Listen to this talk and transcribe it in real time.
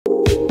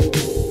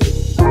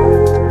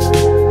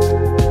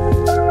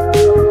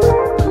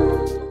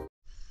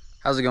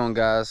How's it going,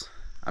 guys?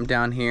 I'm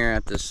down here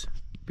at this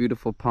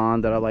beautiful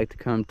pond that I like to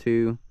come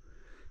to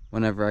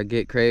whenever I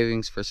get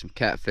cravings for some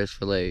catfish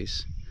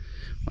fillets.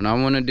 When I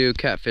want to do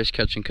catfish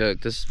catch and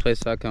cook, this is the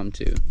place I come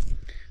to.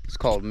 It's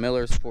called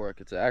Miller's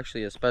Fork. It's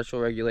actually a special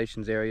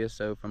regulations area,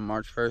 so from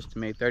March 1st to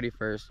May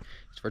 31st,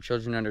 it's for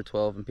children under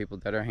 12 and people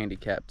that are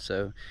handicapped.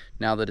 So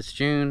now that it's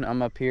June,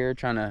 I'm up here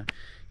trying to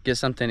get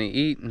something to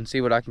eat and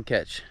see what I can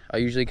catch. I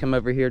usually come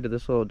over here to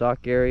this little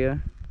dock area,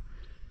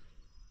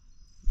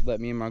 let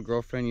me and my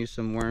girlfriend use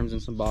some worms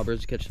and some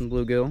bobbers to catch some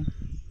bluegill,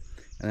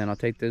 and then I'll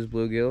take those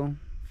bluegill,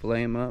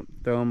 fillet them up,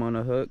 throw them on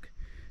a hook,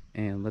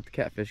 and let the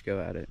catfish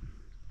go at it.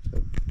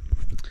 So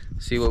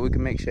see what we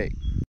can make shake.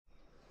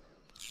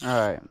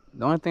 Alright,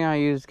 the only thing I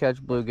use to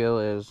catch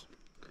bluegill is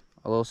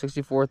a little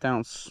 64th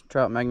ounce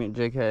trout magnet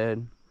jig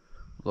head,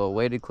 a little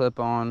weighted clip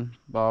on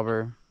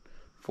bobber,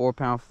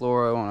 4-pound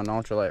fluoro on an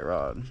ultralight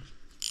rod.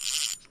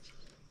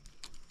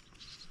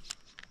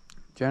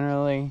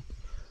 Generally,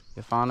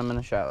 you find them in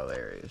the shallow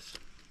areas.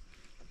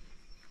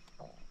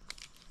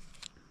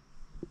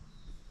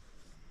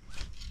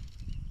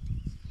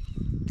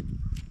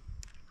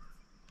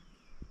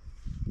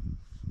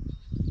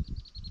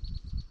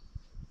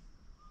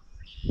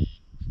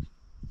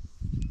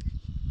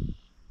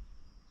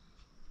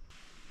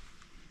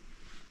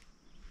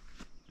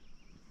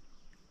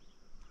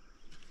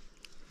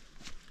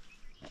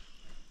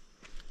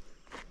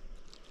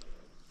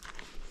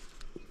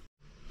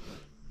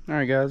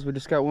 Alright guys, we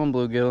just got one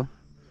bluegill,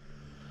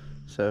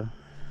 so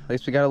at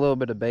least we got a little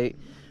bit of bait.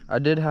 I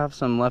did have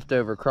some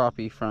leftover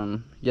crappie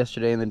from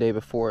yesterday and the day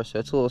before, so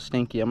it's a little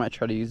stinky. I might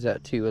try to use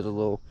that too as a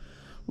little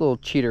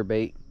cheater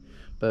bait,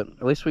 but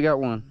at least we got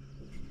one.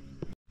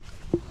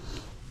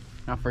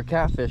 Now for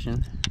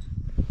catfishing,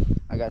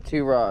 I got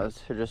two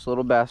rods. They're just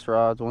little bass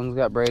rods. One's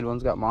got braid,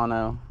 one's got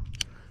mono.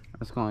 I'm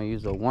just going to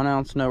use a 1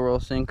 ounce no roll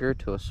sinker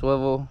to a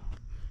swivel.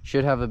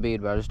 Should have a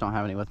bead, but I just don't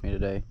have any with me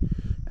today.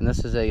 And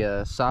this is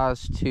a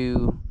size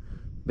 2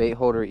 bait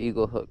holder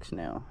eagle hooks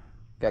now.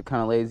 Got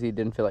kind of lazy,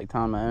 didn't feel like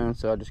tying my own,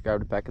 so I just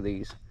grabbed a pack of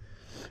these.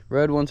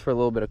 Red ones for a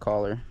little bit of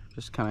collar,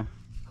 just kind of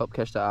help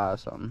catch the eye or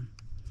something.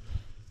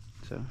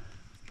 So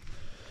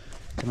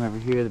come over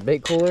here, the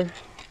bait cooler.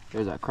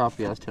 There's that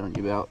crappie I was telling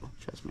you about.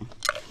 Trust me,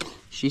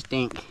 she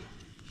stink.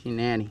 She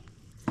natty.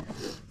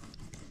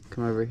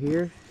 Come over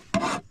here,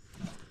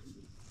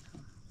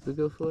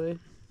 bluegill fillet.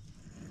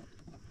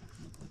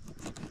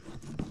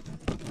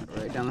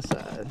 Right down the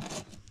side.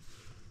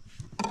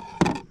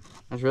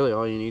 That's really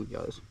all you need,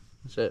 guys.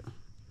 That's it.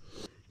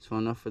 It's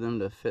enough for them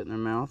to fit in their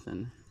mouth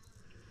and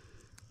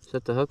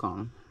set the hook on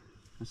them.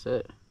 That's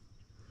it.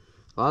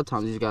 A lot of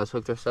times these guys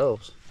hook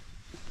themselves.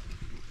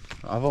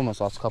 I've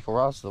almost lost a couple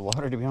rods to the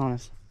water, to be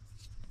honest.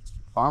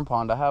 Farm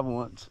pond I have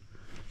once.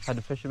 Had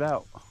to fish it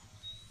out.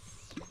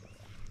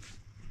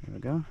 There we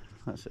go.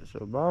 That's it. So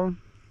the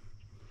bottom.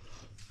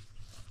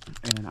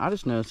 And I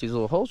just noticed these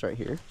little holes right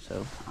here,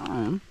 so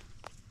I'm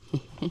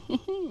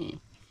gonna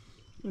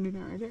do that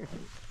right there.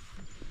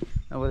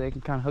 That way they can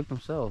kind of hook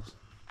themselves.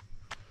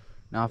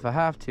 Now if I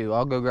have to,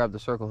 I'll go grab the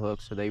circle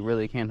hooks so they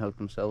really can hook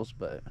themselves,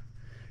 but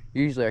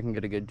usually I can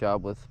get a good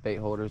job with bait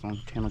holders on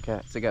channel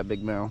cats. They got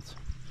big mouths.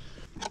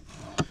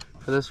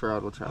 For this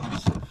rod, we'll try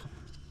this stuff.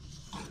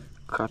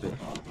 Crappie.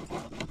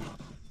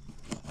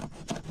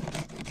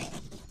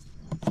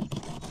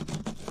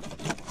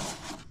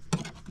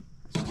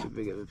 That's too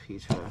big of a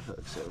piece for a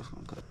hook, so it's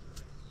gonna cut.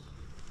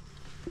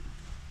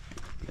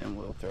 Then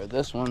we'll throw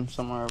this one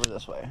somewhere over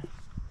this way.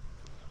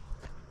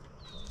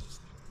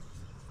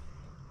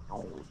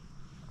 Oh,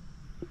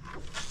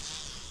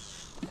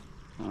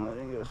 I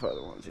didn't go as far as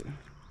I wanted to.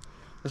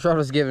 This rod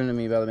was given to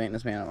me by the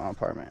maintenance man at my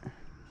apartment.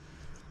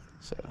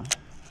 So,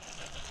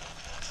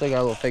 still got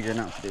a little figuring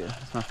out to do.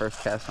 It's my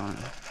first cast on it.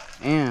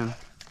 And,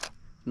 it's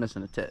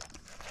missing a tip.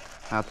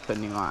 I have to put a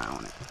new eye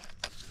on it.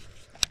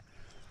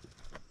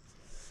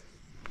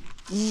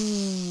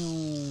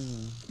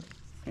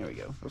 Here we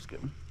go. That's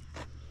good.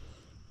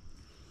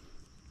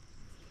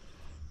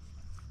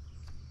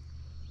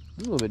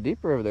 It's a little bit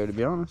deeper over there, to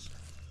be honest.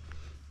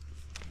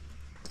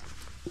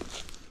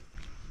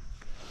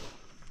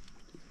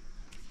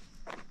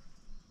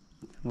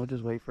 We'll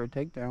just wait for a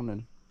takedown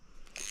and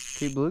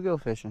keep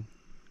bluegill fishing.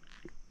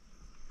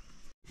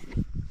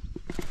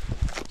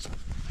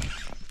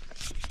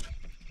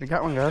 We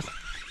got one, guys.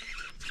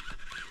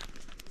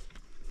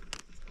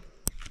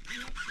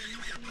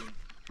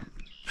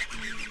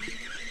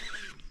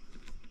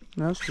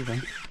 No, it's too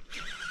bad.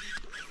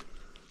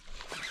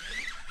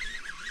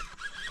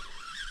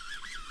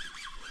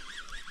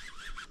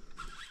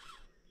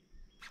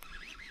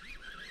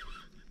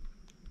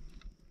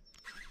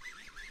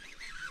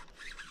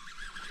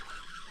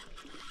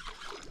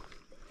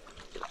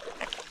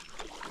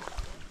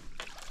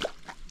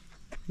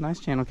 Nice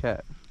channel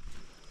cat.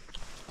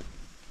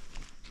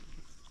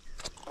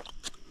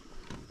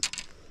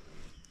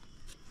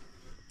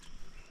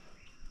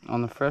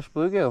 On the fresh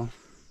bluegill.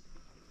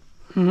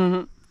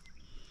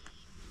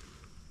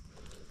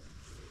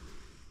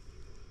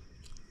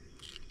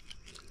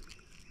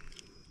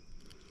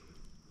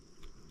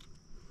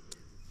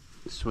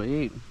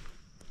 Sweet.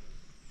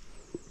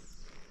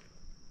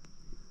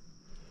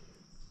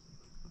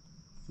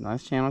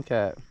 Nice channel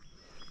cat.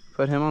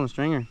 Put him on the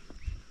stringer.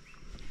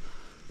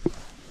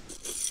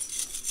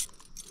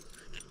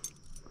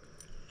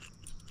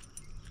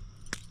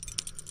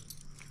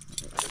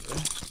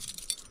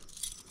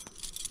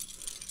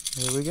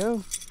 There we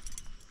go.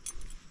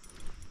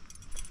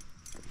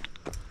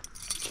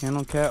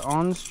 Channel cat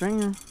on the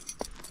stringer.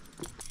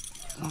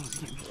 Oh,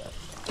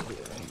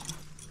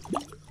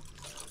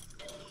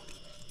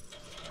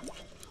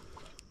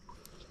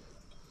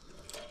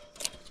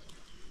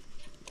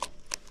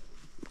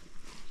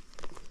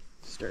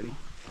 sturdy.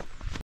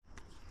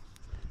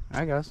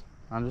 Alright guys,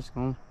 I'm just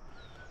gonna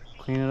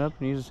clean it up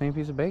and use the same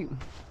piece of bait.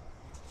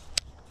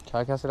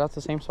 Try to cast it out to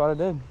the same spot I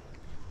did.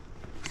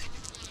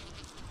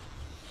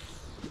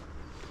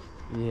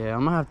 Yeah,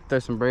 I'm gonna have to throw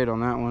some braid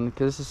on that one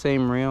because it's the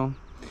same reel.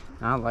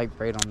 And I like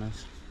braid on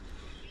this.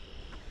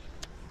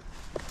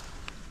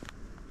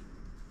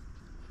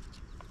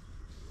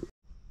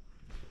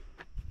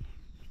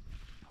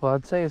 Well,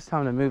 I'd say it's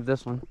time to move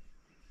this one,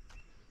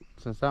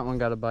 since that one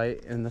got a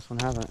bite and this one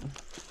hasn't.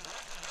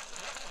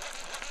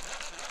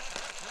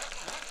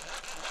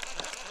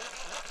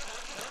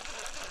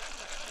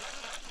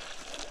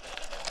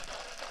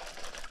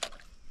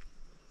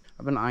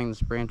 I've been eyeing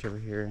this branch over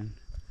here, and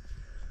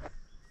I'm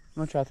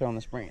gonna try throwing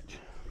this branch.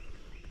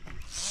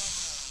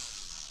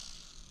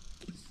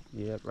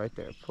 Yep, right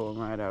there. Pull him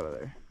right out of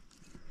there.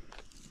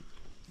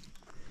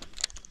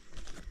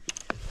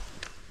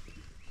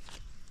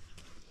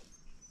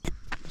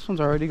 This one's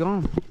already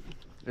gone.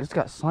 It just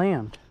got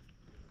slammed.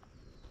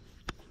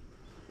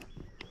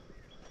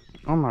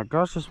 Oh my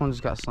gosh, this one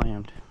just got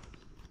slammed.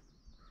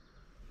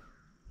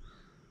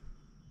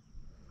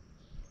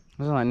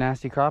 This is like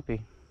nasty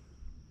crappie.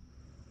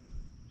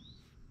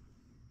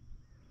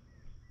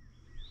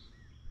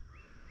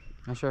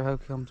 I sure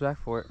hope he comes back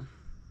for it.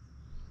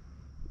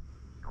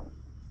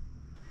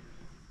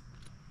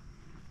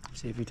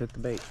 See if he took the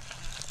bait.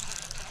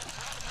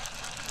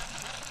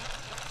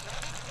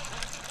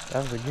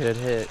 That was a good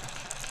hit.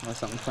 Unless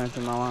something clamped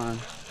in my line.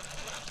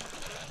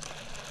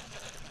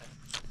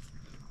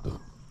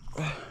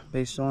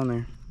 Bait's still on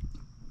there.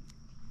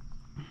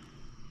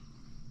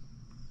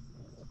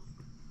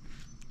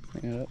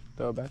 Clean it up,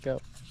 throw it back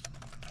out.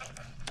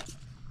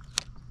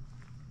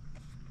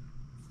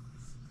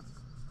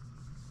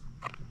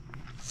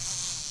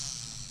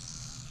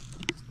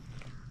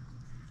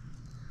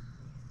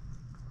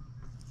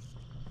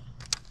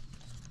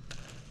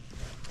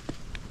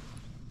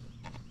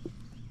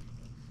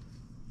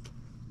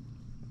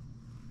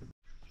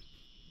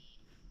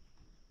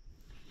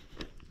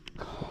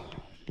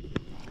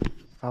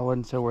 If I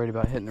wasn't so worried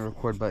about hitting the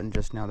record button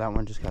just now, that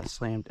one just got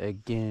slammed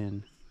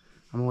again.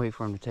 I'm gonna wait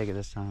for him to take it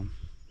this time.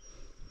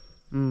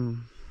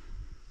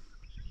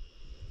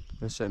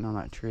 They're sitting on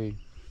that tree.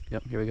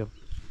 Yep, here we go.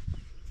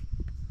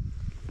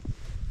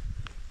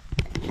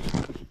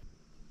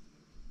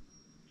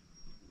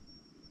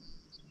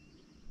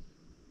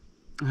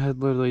 I had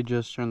literally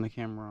just turned the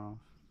camera off.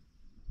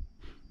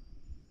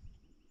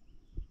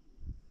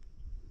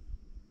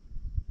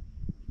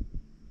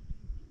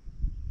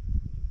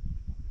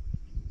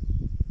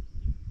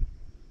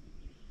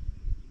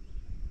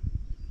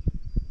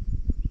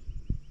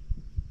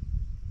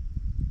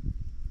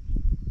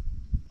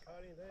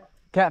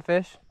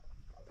 Catfish.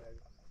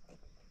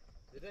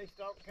 Did they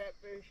stock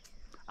catfish?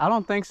 I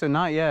don't think so,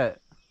 not yet.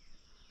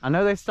 I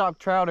know they stocked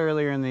trout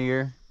earlier in the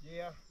year.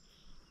 Yeah.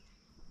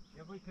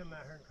 Yeah, we come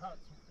out here and caught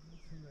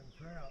some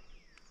trout.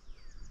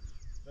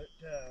 But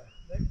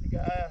there's a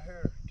guy out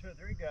here, 2 or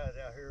 3 guys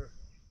out here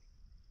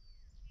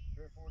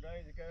 3 or 4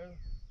 days ago.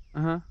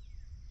 Uh-huh.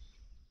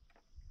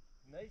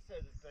 And they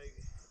said that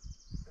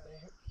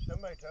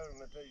somebody told them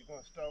that they were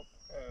going to stock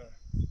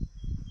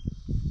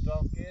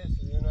this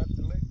and then up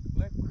the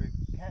Lip Creek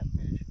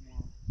catfish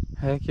again.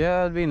 Heck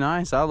yeah, that'd be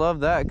nice. I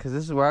love that because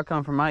this is where I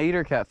come from. I eat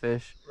her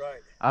catfish.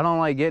 Right. I don't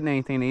like getting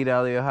anything to eat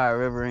out of the Ohio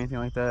River or anything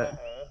like that.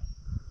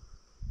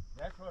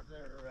 That's what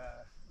they're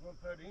going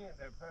to put in.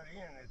 They'll put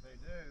in if they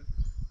do.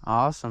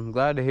 Awesome.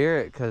 Glad to hear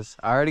it because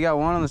I already got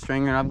one on the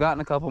stringer and I've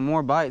gotten a couple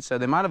more bites, so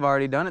they might have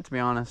already done it, to be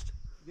honest.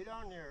 Get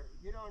on your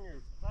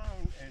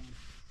phone and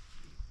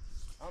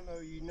I don't know,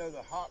 you know the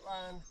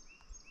hotline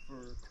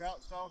for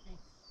trout stalking?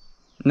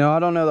 No, I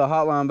don't know the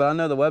hotline, but I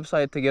know the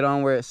website to get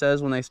on where it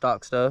says when they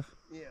stock stuff.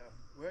 Yeah,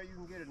 well, you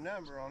can get a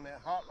number on that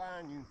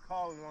hotline. You can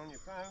call it on your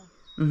phone.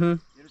 Mm-hmm.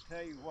 It'll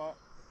tell you what,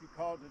 if you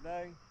call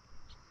today,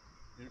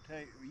 it'll tell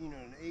you, you know,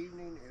 in the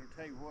evening, it'll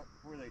tell you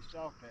where they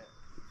stocked at.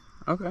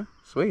 Okay,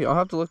 sweet. I'll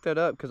have to look that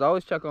up because I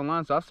always check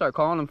online, so I'll start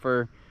calling them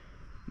for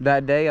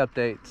that day updates.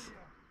 Yeah.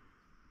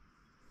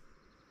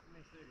 Let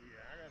me see here.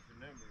 I got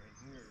the number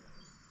in here.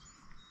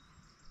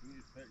 You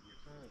just put it in your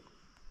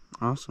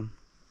phone. Awesome.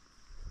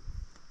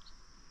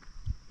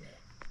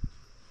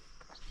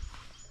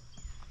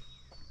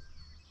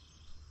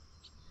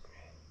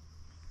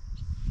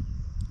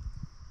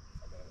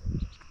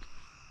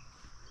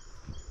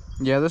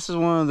 Yeah, this is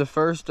one of the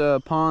first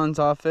ponds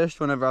I fished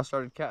whenever I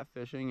started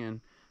catfishing,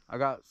 and I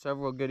got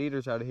several good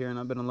eaters out of here, and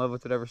I've been in love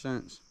with it ever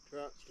since.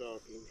 Trout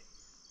stalking.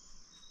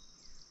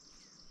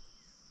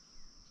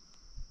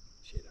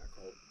 Shit, I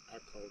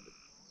called it.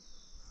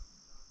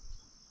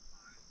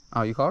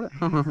 Oh, you caught it?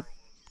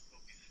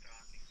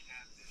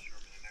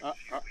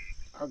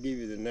 I'll give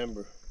you the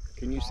number.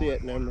 Can you see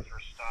that number? For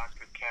stocked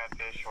with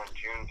catfish on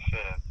June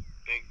 5th.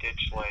 Big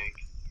Ditch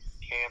Lake,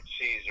 Camp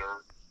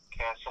Caesar,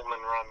 Castleman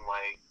Run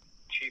Lake,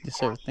 Chief Yes,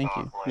 sir. Thank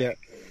you. Yeah.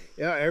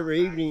 Yeah, every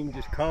evening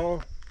just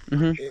call.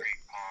 Mm-hmm.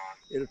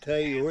 It'll tell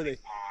you where they...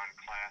 Pond,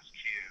 Class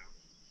Q,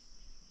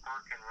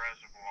 Perkin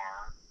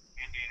Reservoir,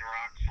 Indian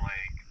Rocks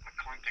Lake,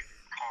 McClintock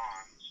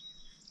Ponds,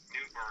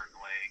 Newburgh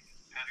Lake,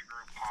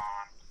 Pettigrew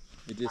Pond.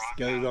 It just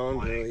goes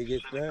on till he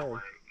gets down.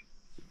 Lake,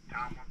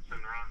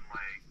 Tomlinson Run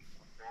Lake,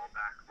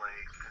 Wallback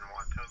Lake, and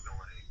Watoga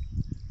Lake.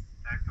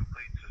 That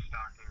completes the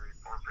stocking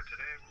report for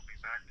today. We'll be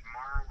back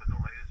tomorrow with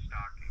the latest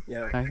stocking.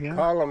 Yeah,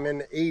 call them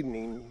in the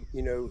evening,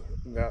 you know,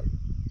 about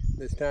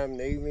this time in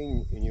the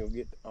evening, and you'll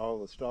get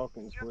all the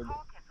stockings with it.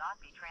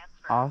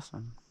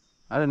 Awesome.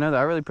 I didn't know that.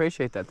 I really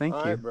appreciate that. Thank you.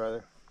 All right,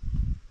 brother.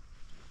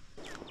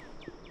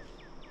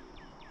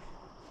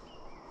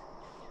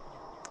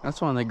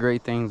 That's one of the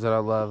great things that I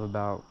love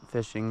about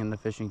fishing and the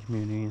fishing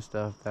community and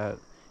stuff, that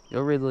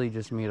you'll really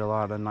just meet a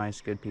lot of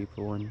nice, good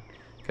people and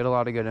get a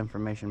lot of good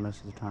information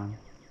most of the time.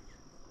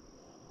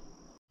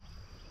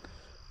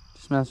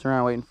 Just messing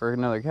around waiting for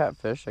another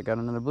catfish. I got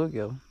another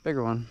bluegill,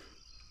 bigger one.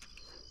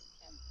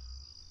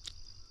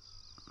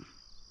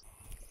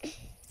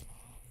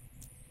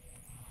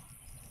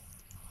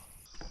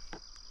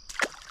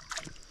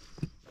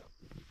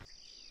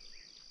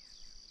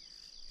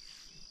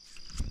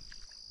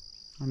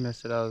 I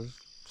missed it. I was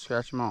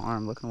scratching my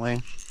arm looking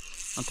away.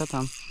 Not that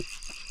time.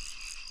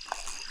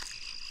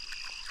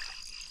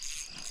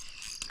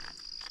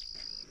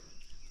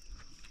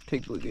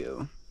 Take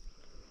bluegill.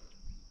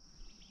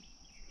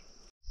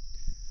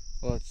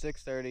 Well, it's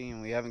 6:30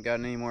 and we haven't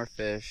gotten any more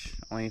fish.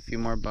 Only a few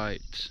more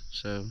bites.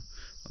 So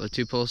while the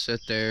 2 poles sit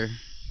there,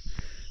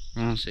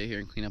 I'm gonna sit here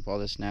and clean up all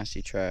this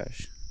nasty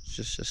trash. It's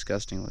just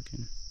disgusting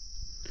looking.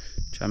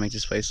 Try to make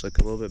this place look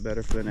a little bit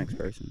better for the next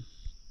person.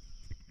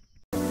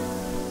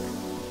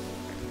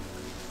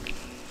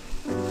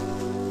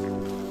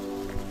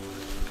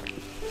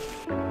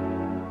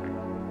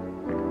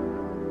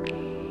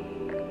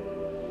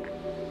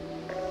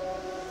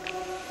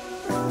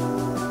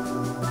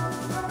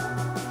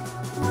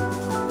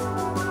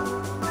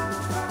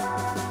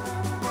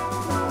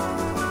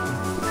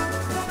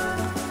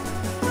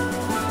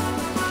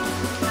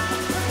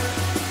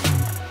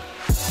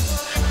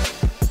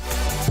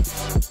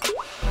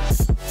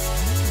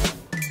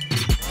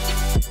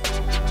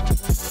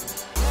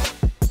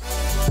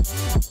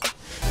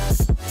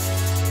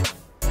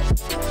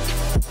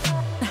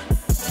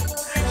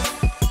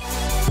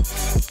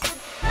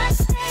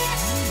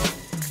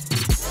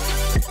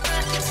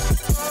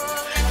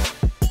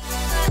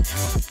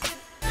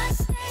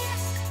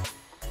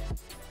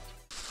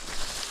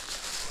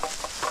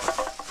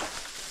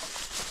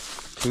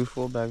 Two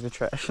full bags of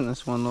trash in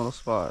this one little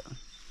spot.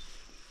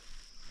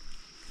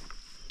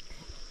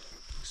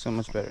 So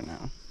much better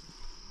now.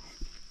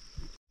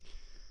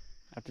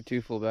 After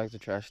 2 full bags of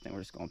trash, I think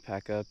we're just gonna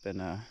pack up and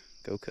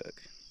go cook.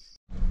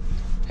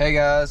 Hey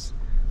guys,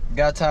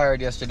 got tired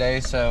yesterday,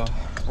 so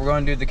we're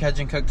gonna do the catch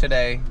and cook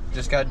today.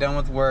 Just got done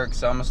with work,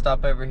 so I'm gonna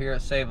stop over here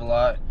at Save a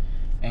Lot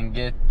and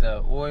get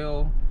the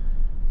oil,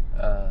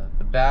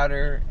 the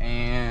batter,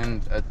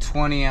 and a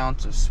 20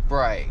 ounce of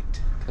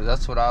Sprite, because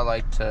that's what I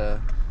like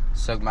to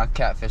soak my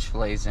catfish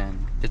fillets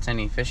in. Gets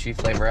any fishy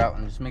flavor out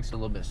and just makes it a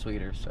little bit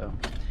sweeter. So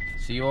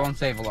see you all and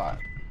Save a Lot.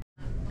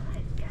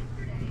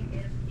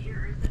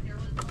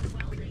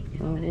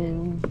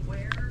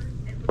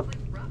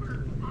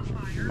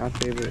 My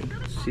favorite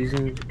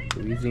seasoned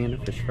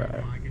Louisiana fish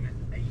fry.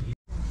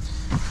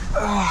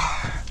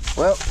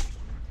 Well,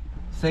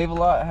 Save a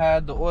Lot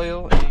had the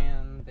oil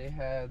and they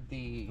had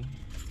the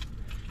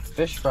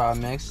fish fry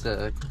mix,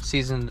 the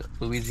seasoned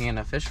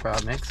Louisiana fish fry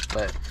mix,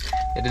 but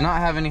it did not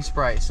have any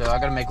Sprite, so I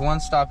gotta make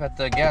one stop at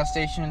the gas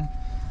station.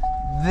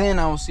 Then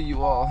I will see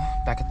you all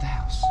back at the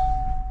house.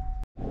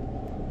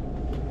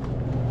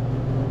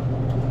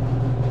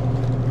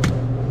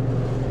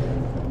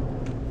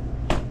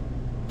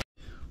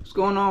 What's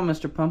going on,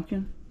 Mr.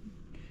 Pumpkin?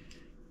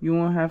 You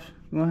wanna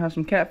have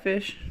some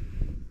catfish?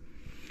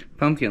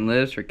 Pumpkin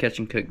lives for catch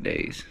and cook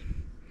days.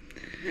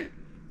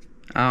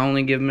 I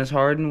only give him his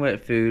hard and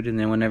wet food, and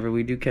then whenever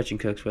we do catch and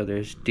cooks, whether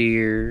it's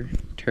deer,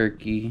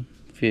 turkey,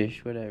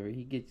 fish, whatever,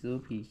 he gets a little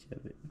piece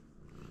of it.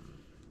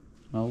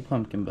 My old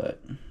pumpkin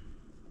butt.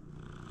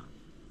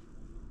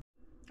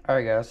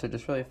 Alright guys, so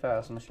just really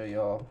fast, I'm going to show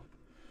you all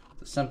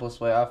the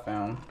simplest way I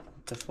found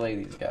to fillet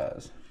these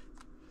guys.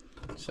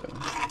 So,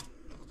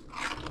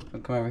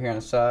 we'll come over here on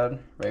the side,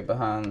 right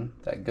behind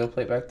that gill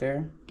plate back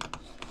there.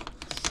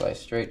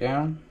 Slice straight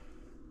down.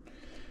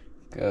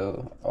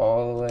 Go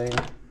all the way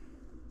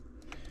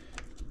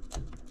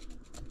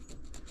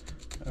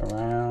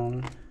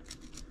around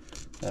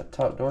that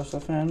top dorsal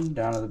fin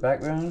down to the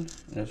backbone,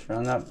 and just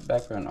run that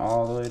backbone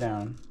all the way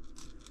down.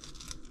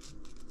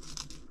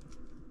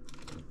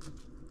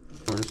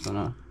 we're just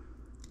gonna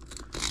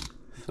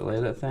fillet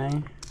that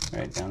thing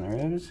right down the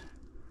ribs.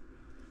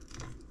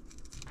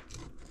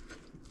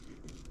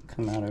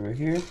 Come out over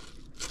here.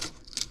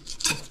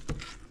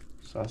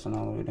 Saucing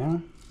all the way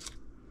down.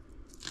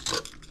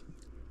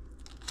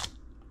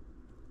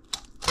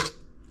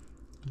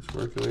 Just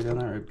work your way down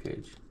that rib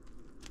cage.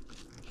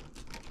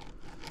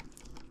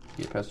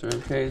 Get past the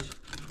rib cage.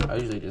 I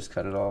usually just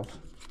cut it off.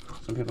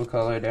 Some people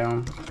cut it way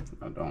down.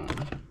 I don't.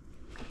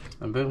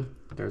 And boom,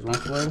 there's one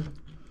fillet.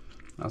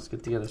 Now let's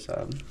get the other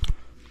side.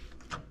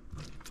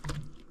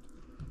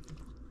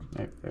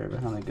 Right there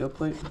behind the gill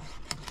plate.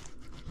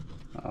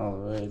 All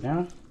the way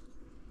down.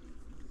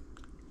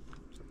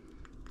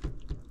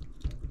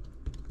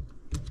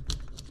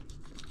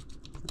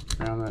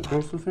 Around that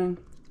dorsal fin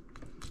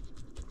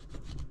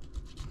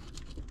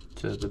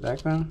to the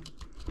backbone,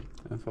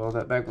 and follow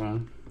that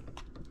backbone.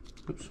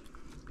 Oops,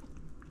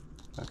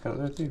 I cut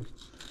that too.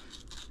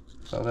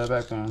 Follow that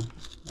backbone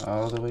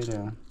all the way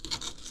down.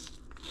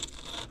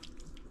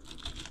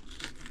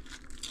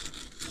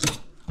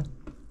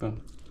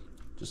 Boom,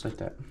 just like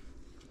that.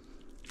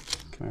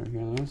 Come over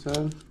here on the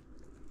inside.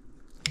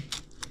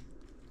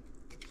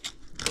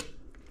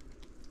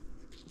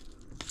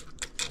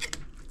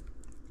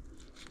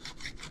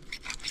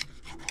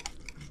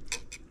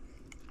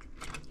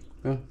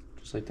 Boom,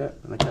 just like that,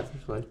 and the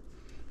catfish fillet.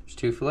 There's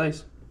 2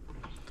 fillets.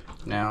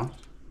 Now,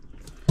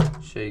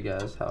 I'll show you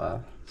guys how I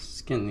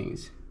skin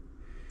these.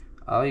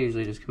 I'll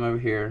usually just come over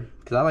here,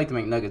 because I like to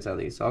make nuggets out of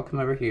these. So I'll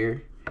come over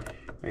here,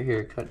 right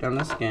here, cut down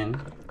the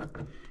skin,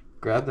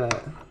 grab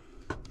that,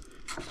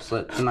 just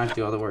let the knife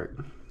do all the work.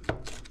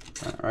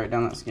 Right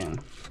down that skin.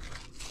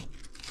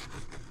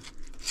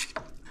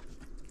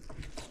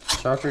 The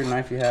sharper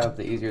knife you have,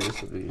 the easier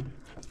this will be.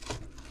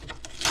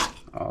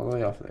 All the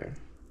way off there.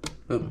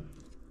 Boom.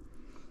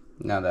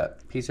 Now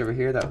that piece over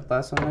here, that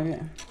last one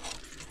nugget,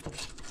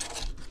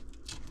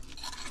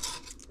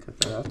 cut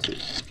that out too.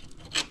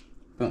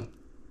 Boom.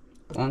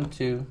 1,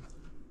 2,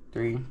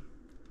 3,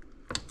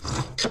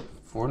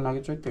 4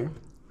 nuggets right there.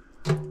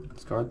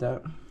 Discard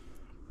that.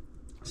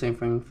 Same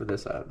thing for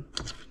this side.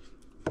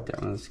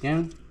 Down on the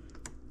skin.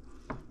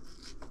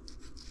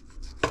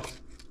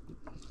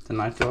 The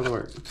knife do all the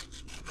work.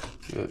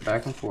 Do it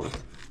back and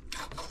forth.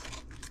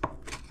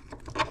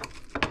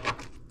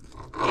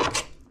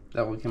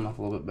 That one came off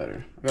a little bit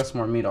better. I got some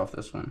more meat off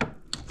this one.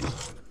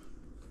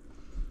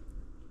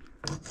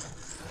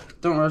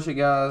 Don't rush it,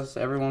 guys.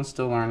 Everyone's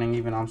still learning.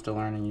 Even I'm still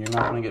learning. You're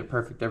not going to get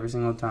perfect every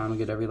single time and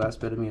get every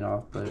last bit of meat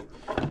off, but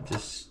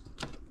just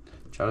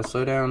try to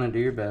slow down and do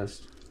your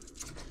best.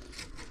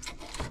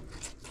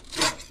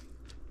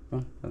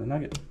 Oh, another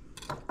nugget.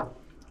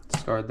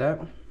 Discard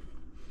that.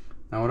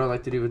 Now what I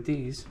like to do with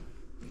these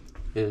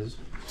is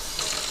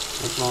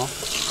rinse them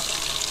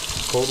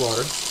off. Cold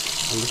water.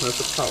 I'm just going to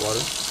put hot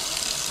water.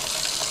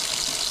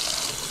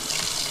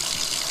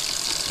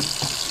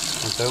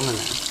 And throw them in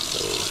there.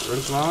 So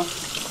rinse them off.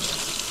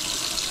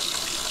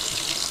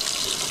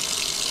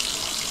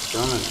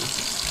 Throw them in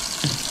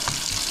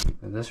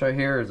there. And this right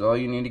here is all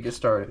you need to get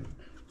started.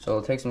 So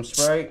I'll take some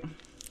Sprite,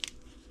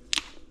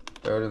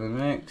 throw it in the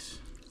mix.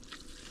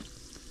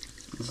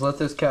 Just let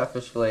this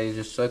catfish fillet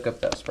just soak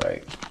up that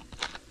Sprite.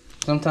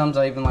 Sometimes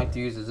I even like to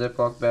use a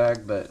Ziploc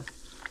bag, but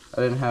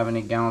I didn't have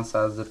any gallon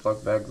size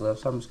Ziploc bags left,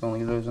 so I'm just going to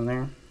leave those in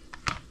there.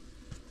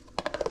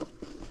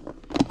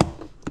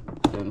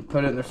 Then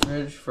put it in the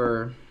fridge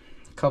for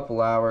a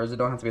couple hours. It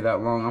don't have to be that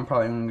long. I'm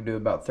probably going to do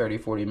about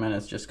 30-40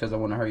 minutes just because I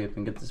want to hurry up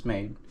and get this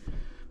made.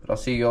 But I'll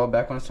see you all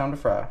back when it's time to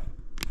fry.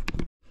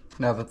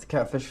 Now that the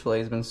catfish fillet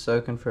has been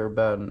soaking for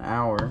about an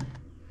hour,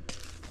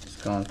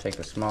 just going to take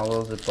a small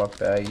little Ziploc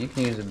bag. You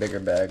can use a bigger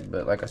bag,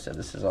 but like I said,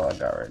 this is all I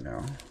got right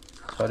now.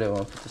 So I didn't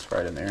want to put the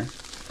Sprite in there.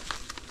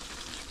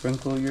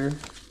 Sprinkle your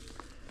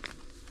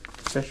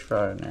fish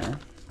fry in there.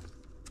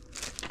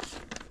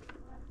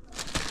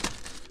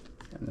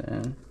 And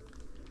then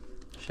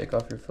shake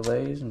off your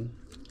fillets and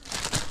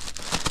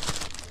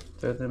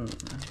throw them,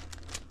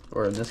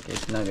 or in this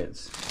case,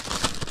 nuggets.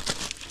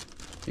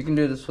 You can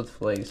do this with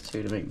fillets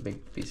too to make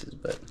big pieces,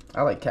 but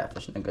I like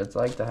catfish nuggets. I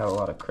like to have a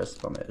lot of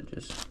crisp on the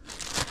edges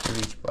of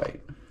each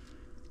bite.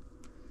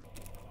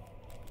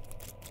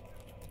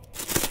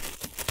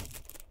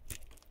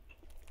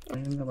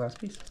 And the last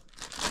piece.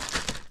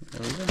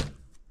 There we go.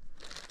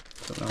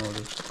 So now we'll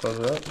just close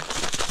it up.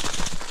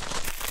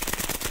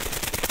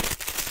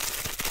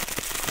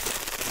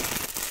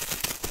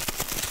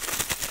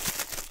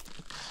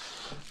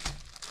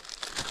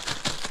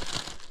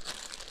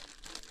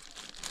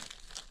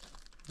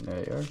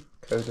 There you are,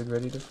 coated,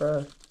 ready to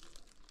fry.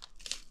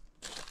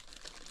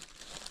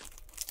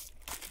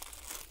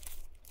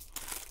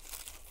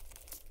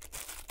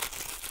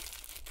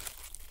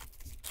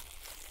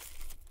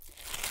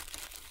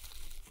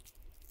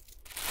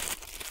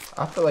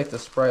 I feel like the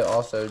Sprite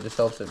also just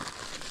helps it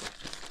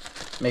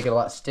make it a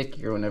lot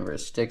stickier whenever it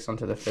sticks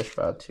onto the fish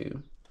fry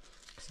too.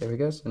 So there we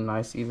go, some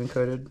nice even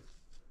coated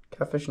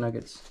catfish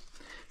nuggets.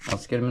 Now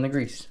let's get them in the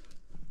grease.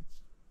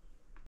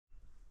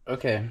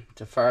 Okay,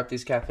 to fry up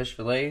these catfish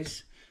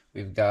fillets,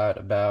 we've got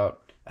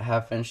about a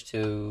 1/2 inch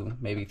to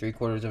maybe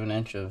 3/4 of an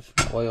inch of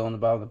oil in the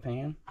bottom of the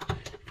pan.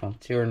 I'm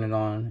turning it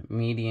on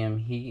medium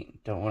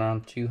heat. Don't want it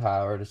on too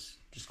high or it's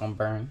just gonna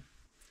burn.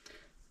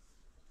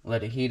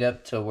 Let it heat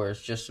up to where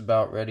it's just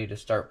about ready to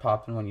start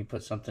popping when you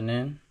put something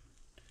in.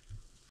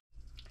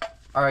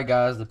 Alright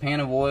guys, the pan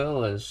of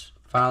oil is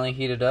finally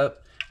heated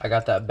up. I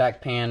got that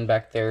back pan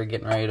back there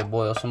getting ready to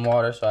boil some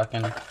water so I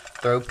can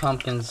throw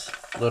Pumpkin's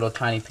little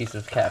tiny piece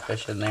of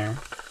catfish in there.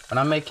 When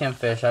I make him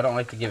fish, I don't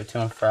like to give it to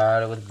him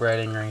fried or with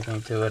breading or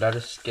anything to it. I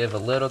just give a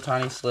little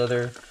tiny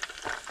slither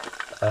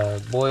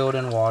boiled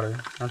in water.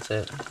 That's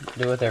it.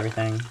 Do it with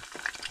everything.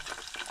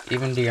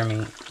 Even deer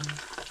meat.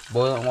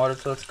 Boil it in water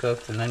till it's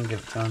cooked and then give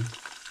it to him.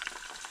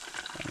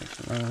 Make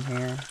some room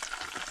here.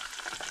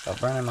 Stop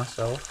burning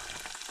myself.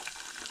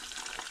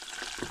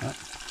 Oh,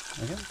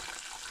 there we go.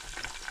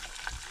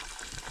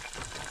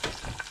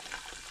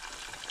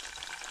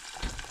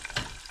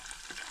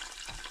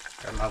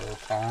 Got my little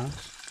tongs.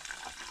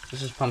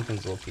 This is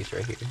Pumpkin's little piece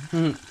right here.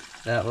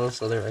 That little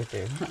slither right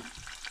there.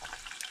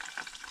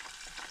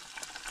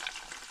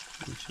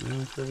 Make some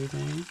room for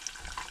everything.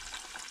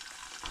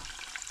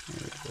 There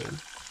we go.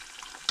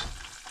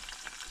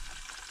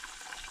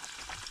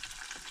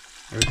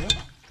 There we go.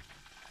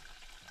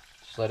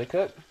 Just let it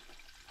cook.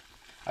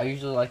 I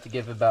usually like to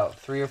give about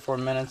 3 or 4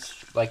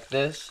 minutes like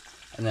this,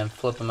 and then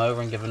flip them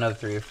over and give another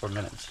 3 or 4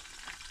 minutes.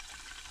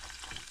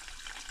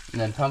 And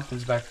then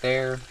Pumpkin's back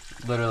there,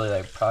 literally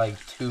like probably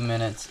 2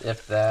 minutes,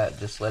 if that.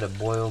 Just let it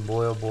boil,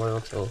 boil, boil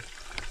till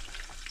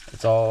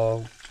it's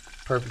all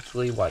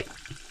perfectly white,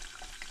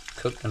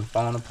 cooked and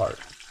falling apart.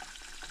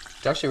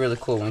 It's actually really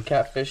cool when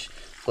catfish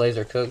fillets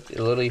are cooked. It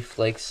literally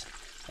flakes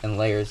in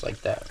layers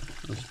like that.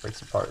 It just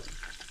breaks apart.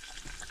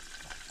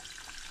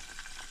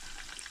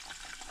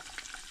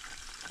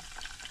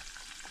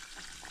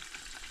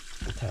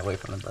 Put that away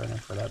from the burner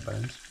before that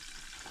burns.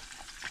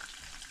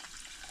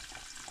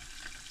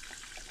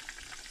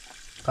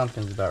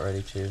 Pumpkin's about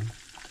ready too.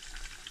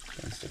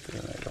 Can stick it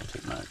in there, don't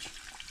take much.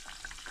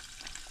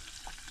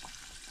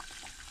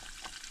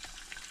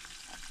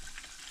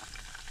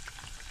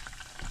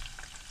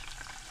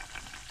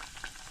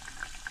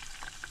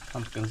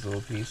 Pumpkin's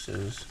little piece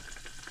is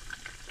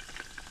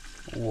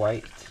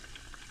white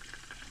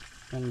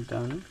and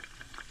done.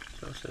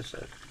 So let's just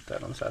set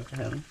that on the side for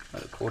him.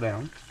 Let it cool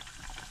down.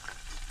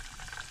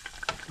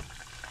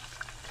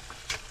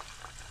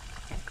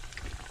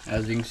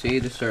 As you can see,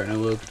 they're starting to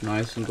look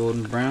nice and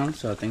golden brown,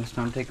 so I think it's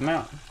time to take them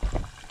out.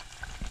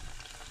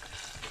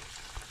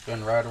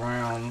 Been right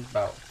around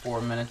about 4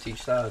 minutes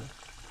each side.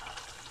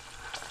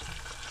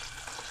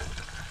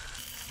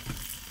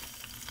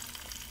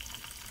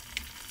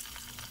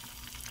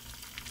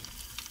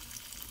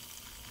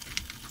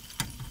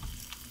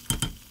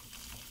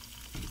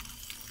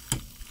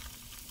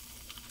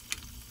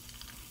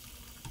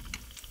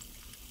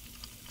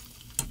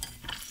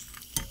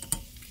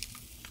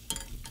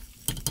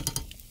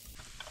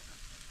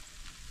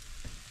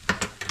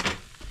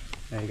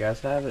 There you guys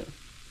have it.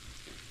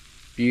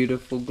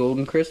 Beautiful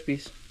golden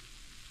crispies.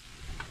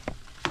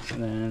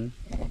 And then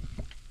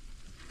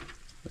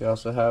we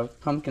also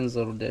have Pumpkin's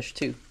little dish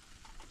too.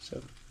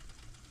 So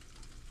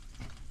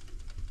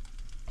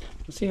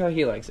let's see how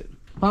he likes it.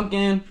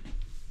 Pumpkin!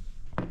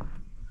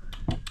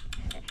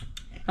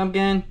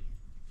 Pumpkin!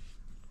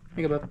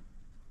 Here you go, bub.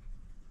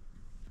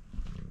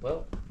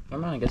 Well,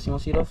 never mind, I guess he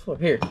wants to eat off the floor.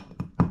 Here.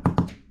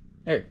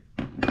 Here.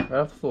 Right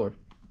off the floor.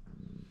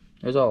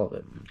 There's all of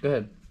it. Go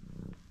ahead.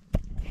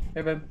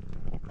 Here, babe.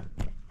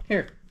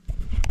 Here.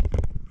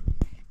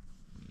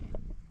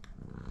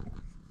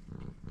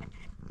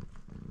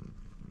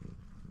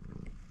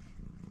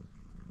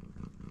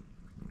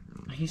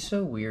 He's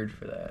so weird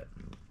for that.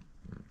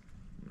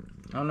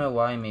 I don't know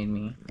why he made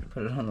me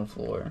put it on the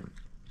floor.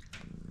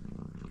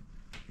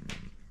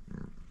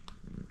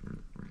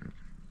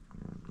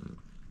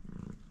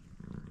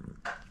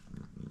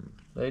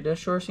 But he does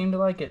sure seem to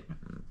like it.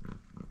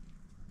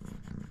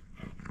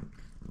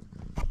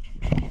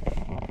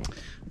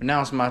 But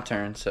now it's my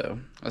turn, so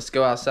let's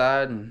go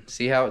outside and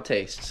see how it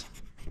tastes.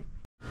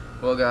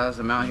 Well guys,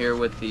 I'm out here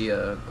with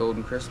the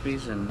Golden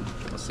Crispies and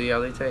let's see how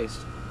they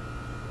taste.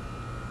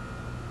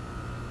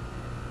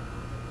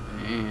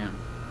 Man.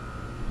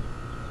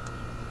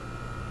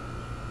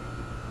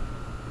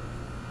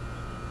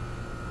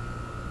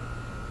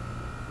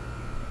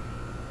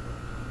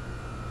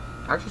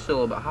 Actually still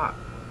a little bit hot.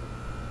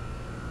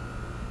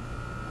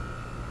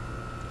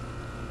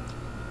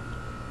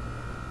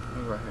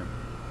 Right here.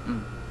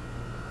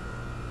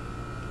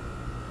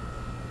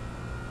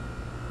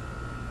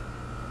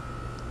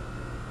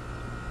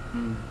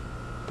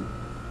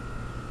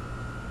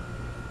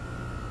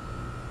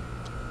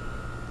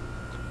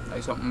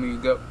 Like something you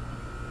get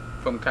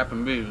from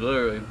Catfish,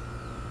 literally.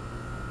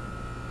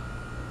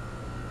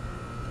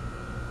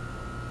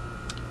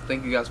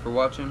 Thank you guys for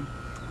watching.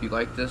 If you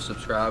like this,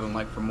 subscribe and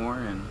like for more,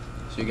 and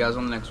see you guys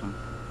on the next one.